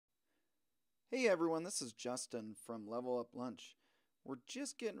Hey everyone, this is Justin from Level Up Lunch. We're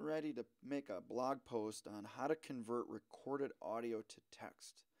just getting ready to make a blog post on how to convert recorded audio to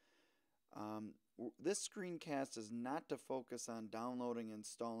text. This screencast is not to focus on downloading and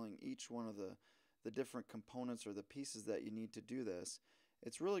installing each one of the different components or the pieces that you need to do this.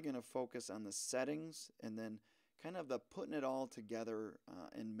 It's really going to focus on the settings and then kind of the putting it all together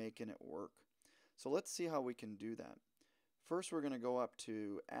and making it work. So let's see how we can do that. First, we're going to go up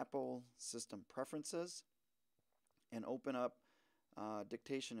to Apple System Preferences and open up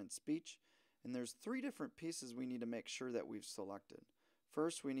Dictation and Speech. And there's three different pieces we need to make sure that we've selected.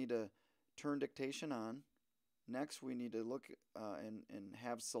 First, we need to turn dictation on. Next, we need to look and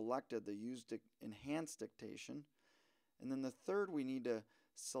have selected the Use Enhanced Dictation. And then the third, we need to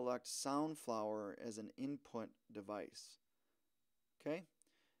select Soundflower as an input device. Okay?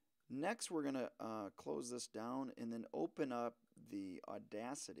 Next, we're going to close this down and then open up the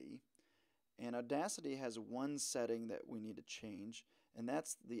Audacity. And Audacity has one setting that we need to change, and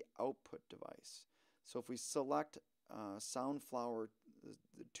that's the output device. So if we select Soundflower,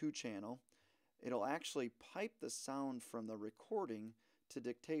 the 2-channel, it'll actually pipe the sound from the recording to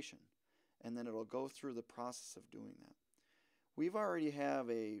dictation, and then it'll go through the process of doing that. We've already have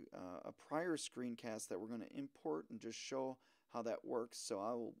a prior screencast that we're going to import and just show how that works. So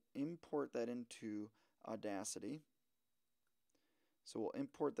I will import that into Audacity. So we'll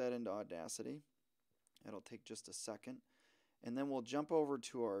import that into Audacity. It'll take just a second. And then we'll jump over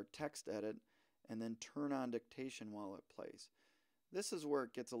to our text edit and then turn on dictation while it plays. This is where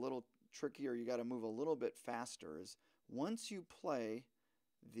it gets a little trickier. You got to move a little bit faster. Is once you play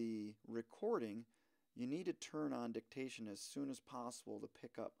the recording, you need to turn on dictation as soon as possible to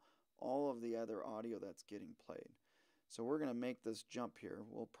pick up all of the other audio that's getting played. So we're going to make this jump here.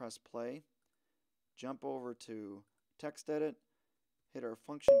 We'll press play, jump over to text edit, hit our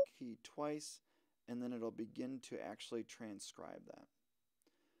function key twice, and then it'll begin to actually transcribe that.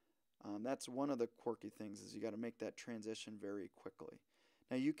 That's one of the quirky things, is you got to make that transition very quickly.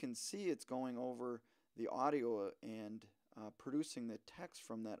 Now you can see it's going over the audio and producing the text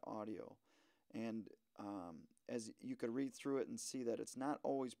from that audio. And as you could read through it and see that it's not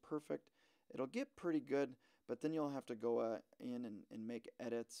always perfect, it'll get pretty good, but then you'll have to go in and make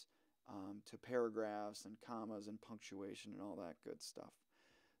edits to paragraphs and commas and punctuation and all that good stuff.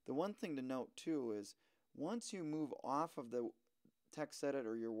 The one thing to note too is once you move off of the text edit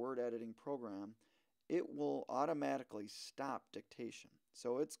or your word editing program, it will automatically stop dictation.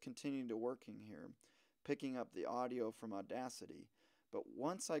 So it's continuing to working here, picking up the audio from Audacity. But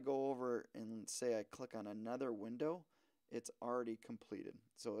once I go over and say I click on another window, it's already completed.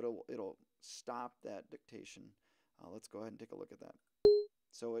 So it'll stop that dictation. Let's go ahead and take a look at that.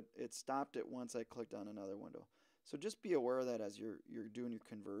 So it stopped it once I clicked on another window. So just be aware of that as you're doing your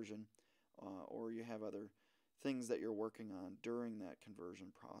conversion or you have other things that you're working on during that conversion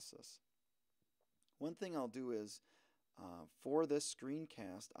process. One thing I'll do is for this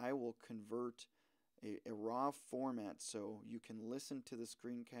screencast, I will convert a raw format so you can listen to the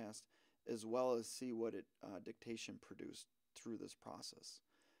screencast as well as see what dictation produced through this process.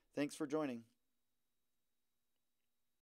 Thanks for joining.